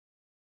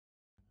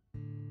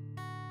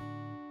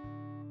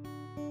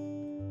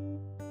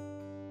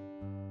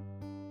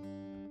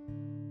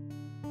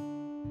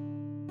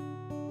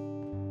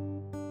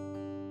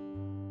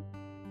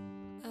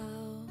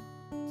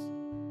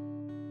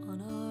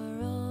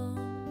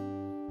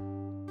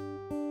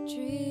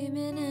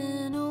Dreaming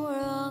in a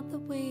world that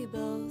we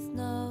both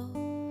know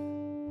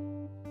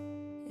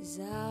is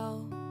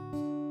out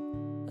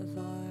of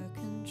our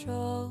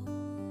control.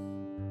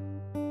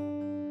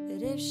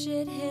 But if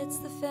shit hits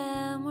the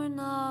fan, we're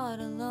not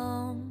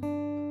alone.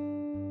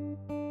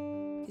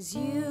 'Cause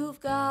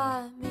you've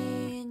got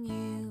me and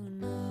you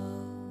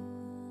know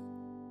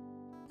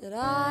that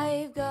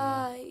I've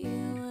got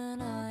you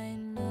and I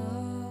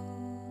know.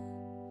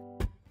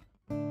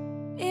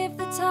 If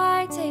the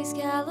tide takes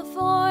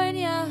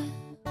California,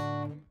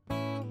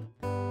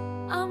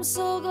 I'm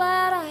so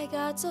glad I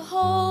got to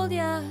hold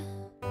ya.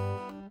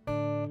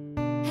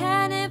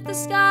 And if the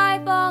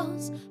sky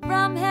falls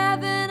from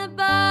heaven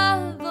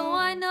above, oh,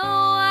 I know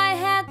I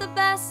had the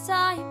best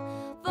time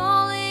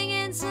falling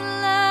into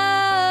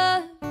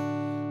love.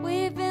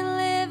 We've been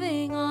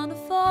living on a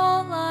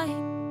fault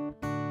line,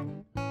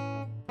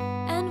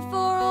 and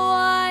for a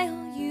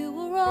while you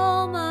were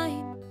all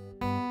mine.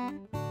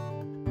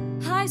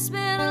 I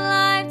spent a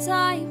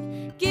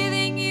lifetime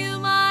giving you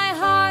my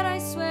heart. I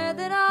swear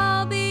that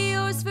I'll be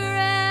yours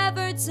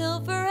forever, till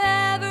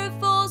forever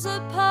falls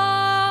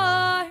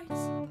apart.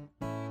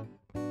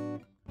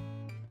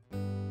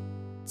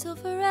 Till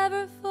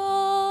forever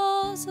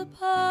falls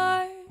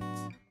apart.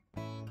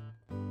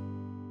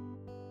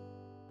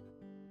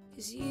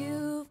 'Cause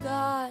you've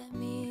got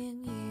me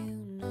and you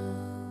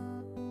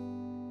know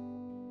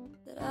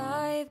that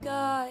I've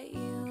got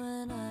you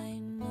and I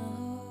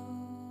know.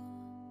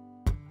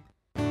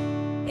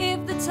 If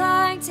the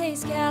tide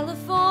takes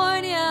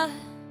California,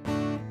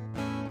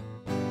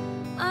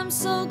 I'm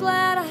so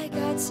glad I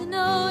got to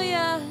know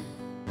ya.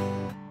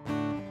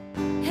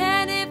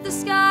 And if the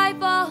sky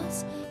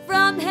falls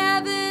from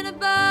heaven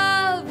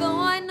above, oh,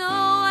 I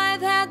know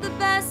I've had the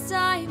best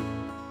time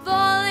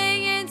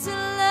falling into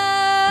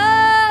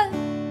love.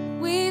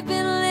 We've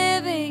been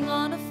living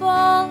on a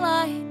fault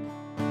line,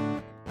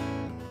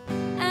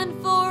 and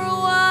for a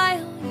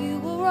while you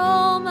were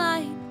all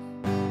mine.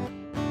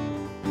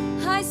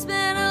 I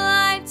spent a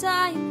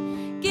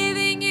lifetime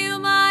giving you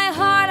my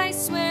heart. I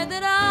swear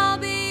that I'll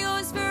be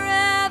yours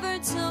forever,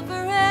 till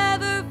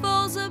forever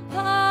falls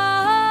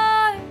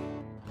apart.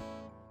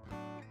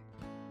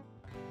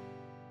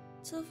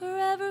 Till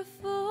forever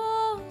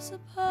falls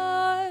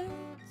apart.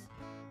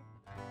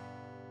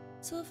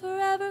 Till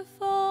forever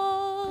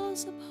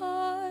falls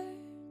apart.